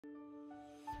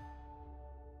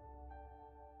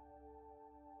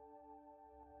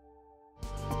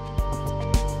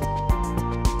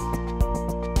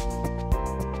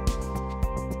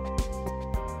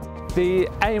The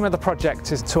aim of the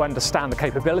project is to understand the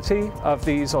capability of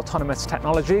these autonomous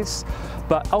technologies,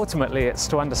 but ultimately it's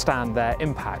to understand their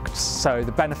impacts, so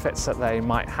the benefits that they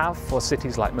might have for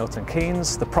cities like Milton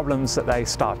Keynes, the problems that they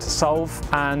start to solve,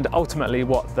 and ultimately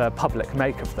what the public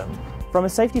make of them. From a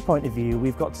safety point of view,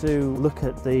 we've got to look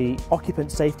at the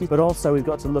occupant safety, but also we've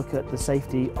got to look at the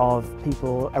safety of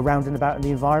people around and about in the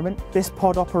environment. This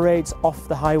pod operates off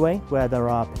the highway where there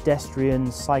are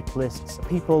pedestrians, cyclists,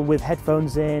 people with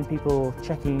headphones in, people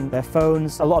checking their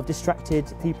phones, a lot of distracted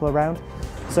people around.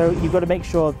 So you've got to make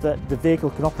sure that the vehicle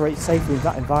can operate safely in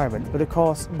that environment. But of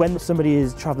course, when somebody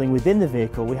is travelling within the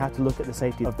vehicle, we have to look at the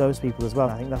safety of those people as well.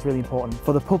 I think that's really important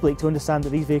for the public to understand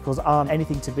that these vehicles aren't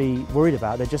anything to be worried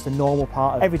about. They're just a normal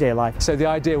part of everyday life. So the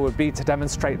idea would be to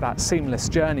demonstrate that seamless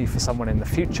journey for someone in the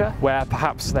future, where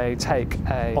perhaps they take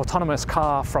an autonomous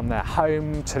car from their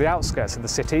home to the outskirts of the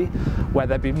city, where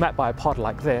they'd be met by a pod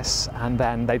like this, and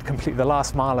then they'd complete the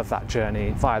last mile of that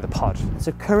journey via the pod.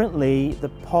 So currently, the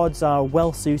pods are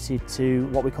well suited to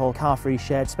what we call car-free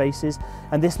shared spaces,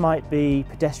 and this might be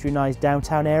pedestrianised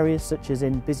downtown areas such as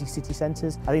in busy city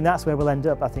centres. I think that's where we'll end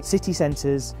up. I think city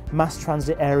centres, mass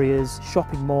transit areas,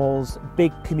 shopping malls,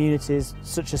 big communities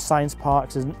such as science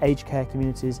parks and aged care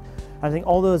communities. And I think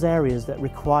all those areas that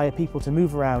require people to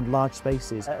move around large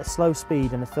spaces at a slow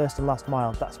speed and a first and last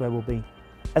mile, that's where we'll be.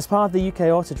 As part of the UK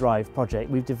Autodrive project,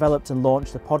 we've developed and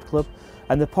launched the Pod Club,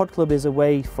 and the Pod Club is a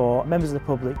way for members of the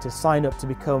public to sign up to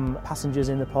become passengers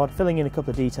in the pod, filling in a couple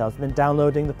of details and then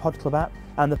downloading the Pod Club app.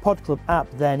 And the Pod Club app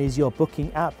then is your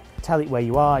booking app. Tell it where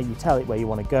you are, you tell it where you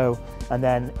want to go, and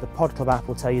then the Pod Club app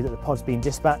will tell you that the pod's been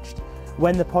dispatched.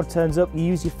 When the pod turns up, you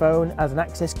use your phone as an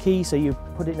access key, so you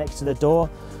put it next to the door.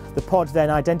 The pod then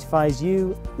identifies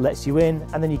you, lets you in,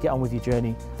 and then you get on with your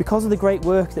journey. Because of the great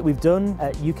work that we've done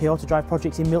at UK Autodrive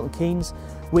project in Milton Keynes,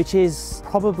 which is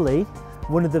probably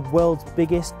one of the world's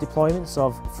biggest deployments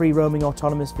of free roaming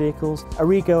autonomous vehicles,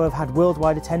 Aurrigo have had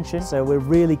worldwide attention, so we're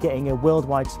really getting a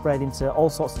worldwide spread into all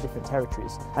sorts of different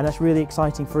territories. And that's really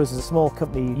exciting for us as a small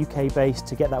company, UK based,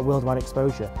 to get that worldwide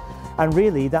exposure. And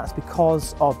really that's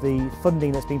because of the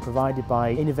funding that's been provided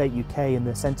by Innovate UK and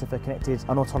the Centre for Connected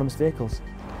and Autonomous Vehicles.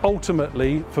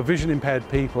 Ultimately, for vision impaired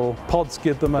people, pods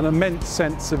give them an immense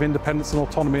sense of independence and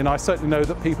autonomy, and I certainly know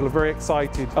that people are very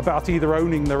excited about either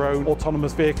owning their own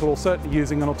autonomous vehicle or certainly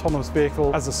using an autonomous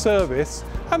vehicle as a service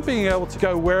and being able to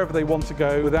go wherever they want to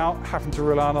go without having to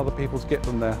rely on other people to get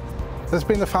them there. There's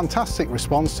been a fantastic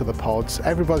response to the pods.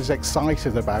 Everybody's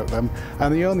excited about them,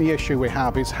 and the only issue we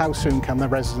have is how soon can the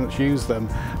residents use them,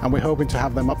 and we're hoping to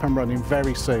have them up and running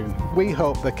very soon. We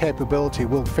hope the capability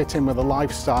will fit in with the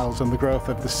lifestyles and the growth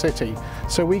of the city,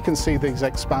 so we can see these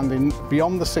expanding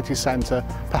beyond the city centre,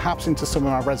 perhaps into some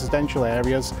of our residential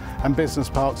areas and business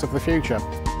parks of the future.